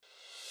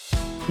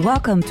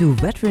Welcome to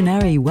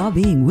Veterinary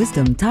Wellbeing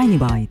Wisdom Tiny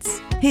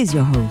Bites. Here's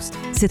your host,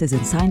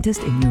 citizen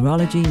scientist in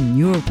neurology,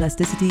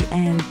 neuroplasticity,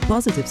 and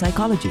positive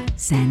psychology,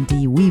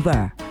 Sandy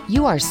Weaver.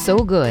 You are so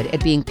good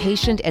at being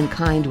patient and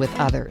kind with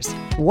others.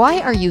 Why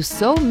are you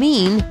so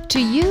mean to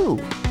you?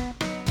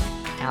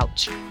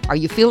 Ouch. Are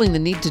you feeling the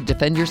need to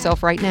defend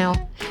yourself right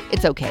now?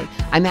 It's okay.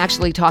 I'm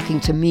actually talking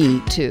to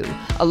me, too,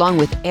 along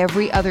with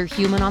every other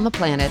human on the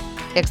planet,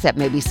 except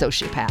maybe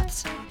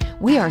sociopaths.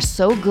 We are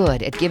so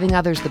good at giving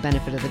others the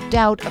benefit of the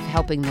doubt, of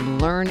helping them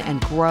learn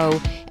and grow,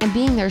 and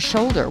being their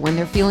shoulder when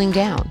they're feeling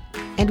down.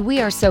 And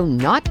we are so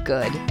not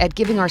good at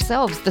giving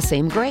ourselves the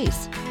same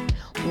grace.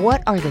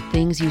 What are the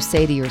things you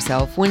say to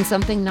yourself when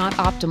something not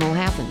optimal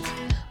happens?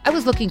 I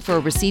was looking for a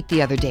receipt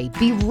the other day,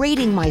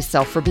 berating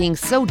myself for being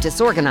so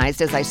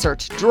disorganized as I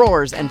searched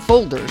drawers and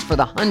folders for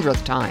the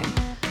 100th time.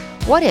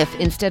 What if,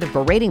 instead of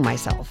berating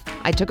myself,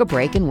 I took a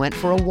break and went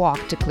for a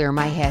walk to clear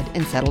my head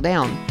and settle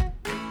down?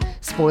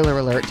 Spoiler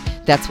alert,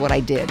 that's what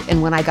I did.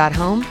 And when I got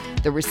home,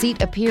 the receipt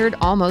appeared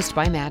almost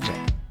by magic.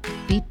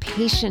 Be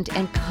patient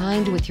and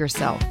kind with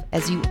yourself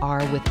as you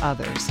are with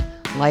others.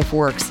 Life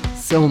works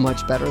so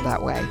much better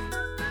that way.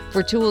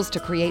 For tools to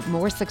create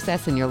more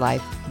success in your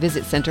life,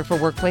 visit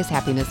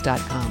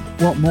centerforworkplacehappiness.com.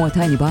 Want more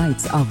tiny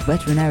bites of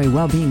veterinary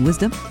well-being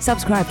wisdom?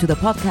 Subscribe to the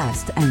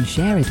podcast and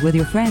share it with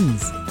your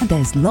friends. And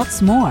there's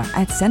lots more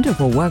at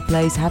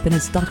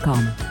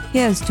centerforworkplacehappiness.com.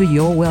 Here's to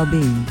your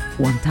well-being,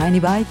 one tiny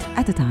bite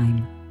at a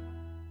time.